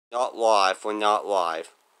Not live, we're not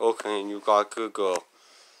live. Okay, you got good girl.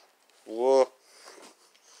 Whoa.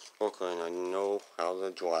 Okay, I know how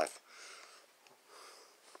to drive.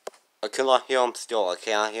 I cannot hear him still, I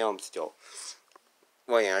cannot hear him still.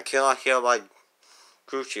 Wait, I cannot hear my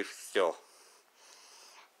cruise ship still.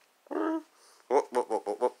 Whoop.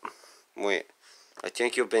 Wait, I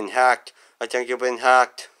think you've been hacked. I think you've been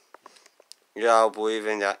hacked. Yeah, I believe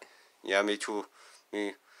in that. Yeah, me too.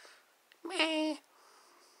 Me.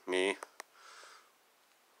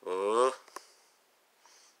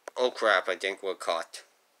 Oh crap, I think we're caught.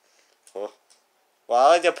 Oh.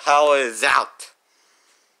 Well, the power is out.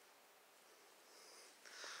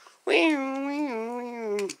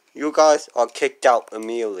 You guys are kicked out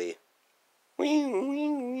immediately.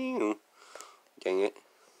 Dang it.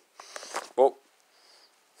 Well,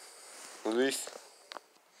 at least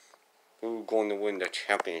we're going to win the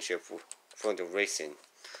championship for the racing.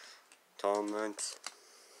 Tournaments.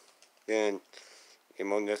 Then,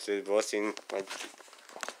 among us is racing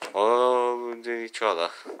all each other.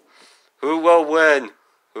 Who will win?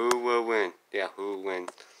 Who will win? Yeah, who will win?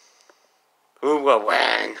 Who will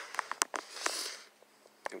win?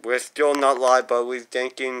 We're still not live, but we're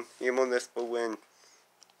thinking Emonus will win.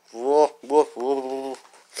 Oh,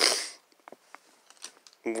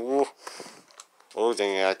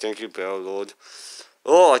 dang it, I think you better, Lord.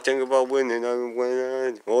 Oh, I think about winning. I'm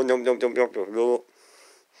winning. Oh, no.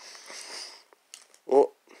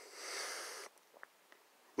 Oh.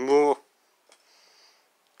 No.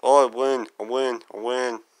 Oh, I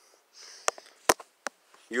win.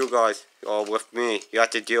 You guys are with me. You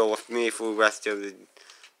have to deal with me for the rest of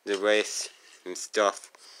the race and stuff.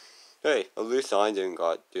 Hey, at least I didn't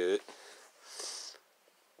do it.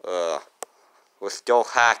 We're still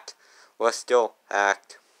hacked.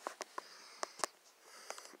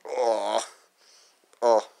 Oh.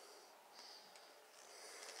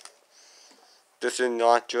 This is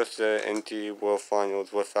not just the NT World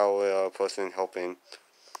Finals without a person helping.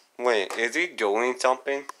 Wait, is he doing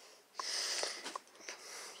something?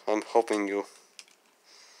 I'm helping you.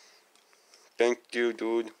 Thank you,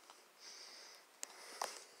 dude.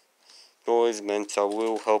 Always meant I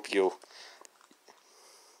will help you.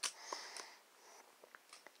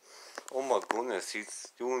 Oh my goodness, he's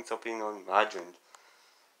doing something unimagined.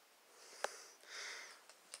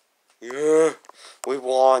 Yeah, we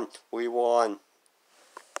won.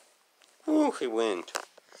 Ooh, he wins.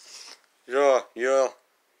 Yeah,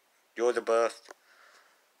 you're the best.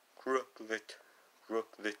 Crooklet.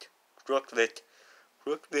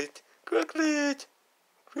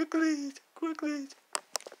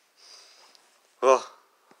 Oh,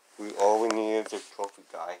 all we need is a trophy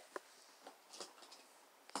guy.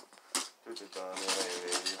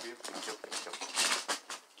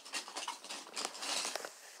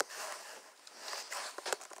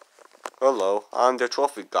 Hello, I'm the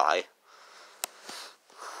trophy guy.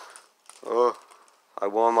 Oh, I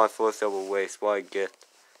won my first ever race. What I get?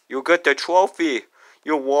 You get the trophy.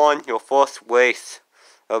 You won your first race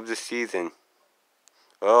of the season.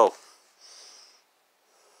 Oh.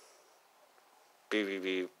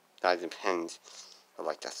 BBB, that depends. I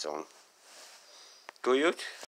like that song. Good.